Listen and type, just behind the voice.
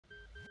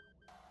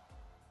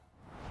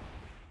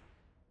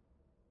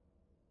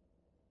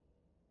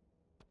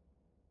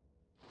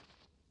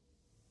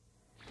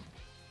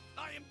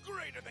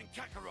greater than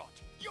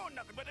Kakarot. You're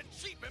nothing but a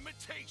cheap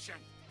imitation.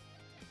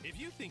 If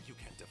you think you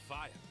can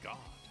defy a god,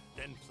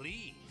 then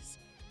please,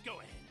 go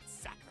ahead and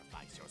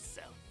sacrifice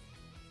yourself.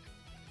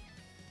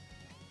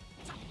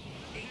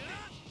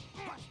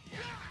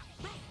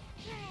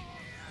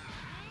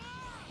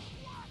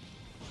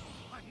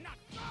 I'm not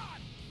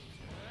God!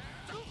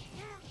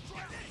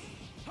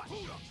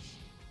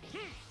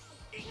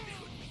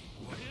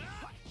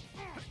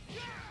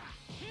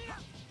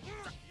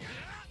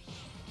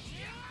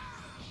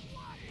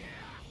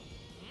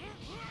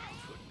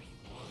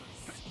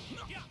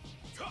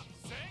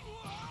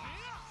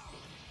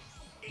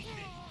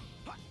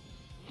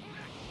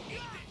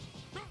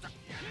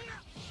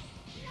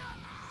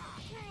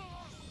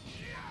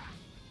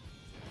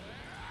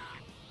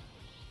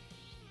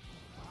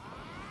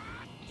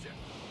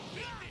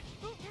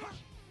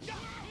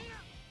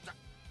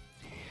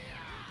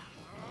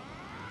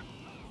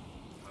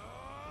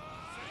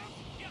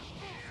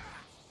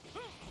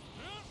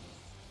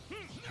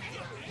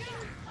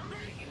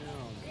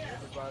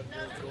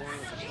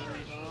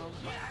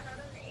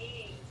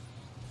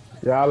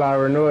 Y'all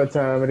already know what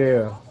time it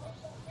is.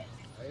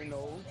 I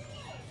know.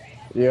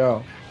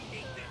 Yeah.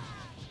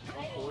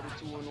 I'm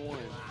 42 and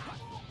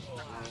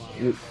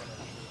 1.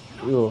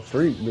 You a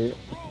freak, bitch.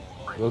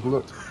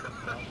 Look.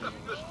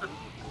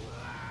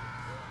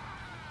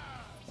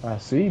 I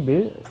see,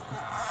 bitch.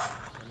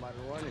 Somebody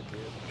run it,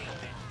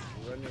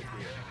 bitch. Run it,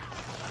 bitch.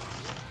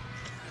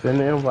 Send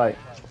the invite.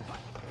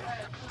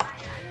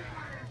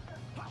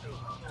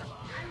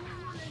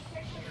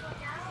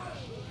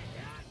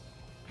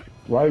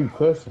 Why are you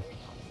cussing?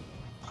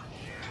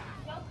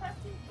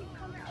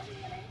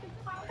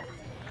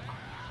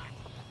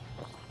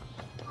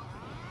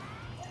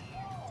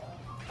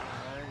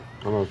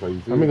 I'm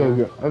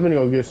gonna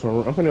go get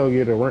some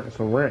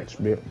ranch,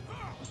 bitch.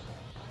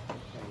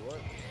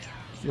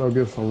 Go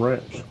get some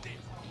ranch.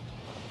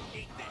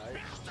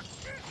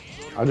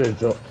 I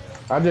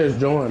just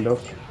joined though.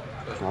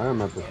 I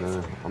am at the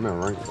fan. I'm in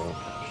rank though.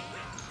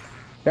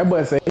 That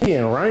boy said he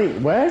in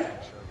rank, boy.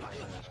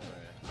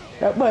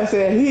 That boy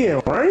said he in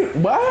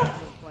rank, boy.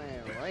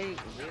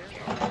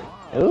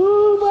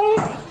 Ooh, boy.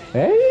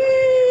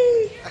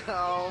 Hey.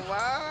 Oh,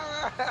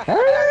 my.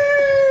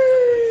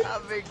 Hey.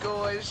 I've been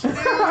going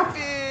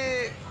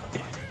stupid.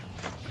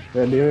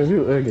 That damn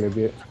you ugly,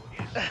 bitch.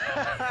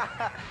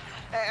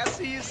 Hey, I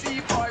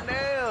see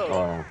Parnell.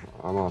 Oh,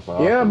 I'm on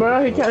fire. Yeah,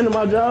 bro, he came to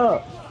my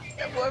job.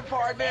 That boy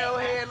Parnell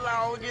head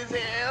long as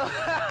hell.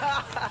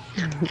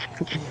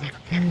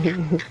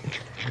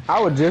 I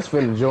was just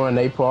finna join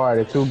they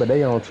party too, but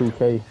they on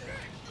 2K.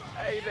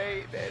 Hey,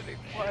 that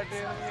Parnell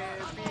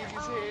head big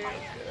as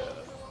hell.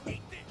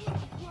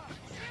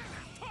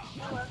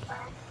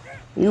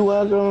 You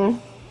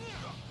welcome.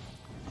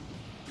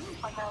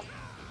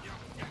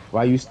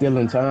 Why you still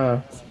in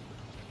time?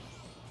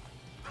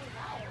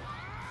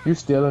 You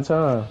still in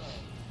time.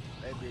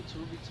 That be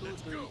 2v2,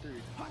 3v3.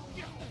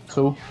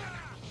 2.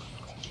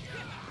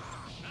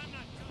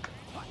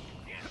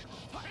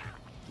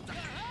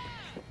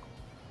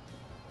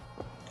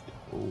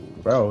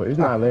 Bro, it's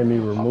not letting me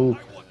remove.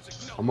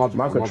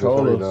 My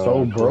controller is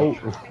so broke.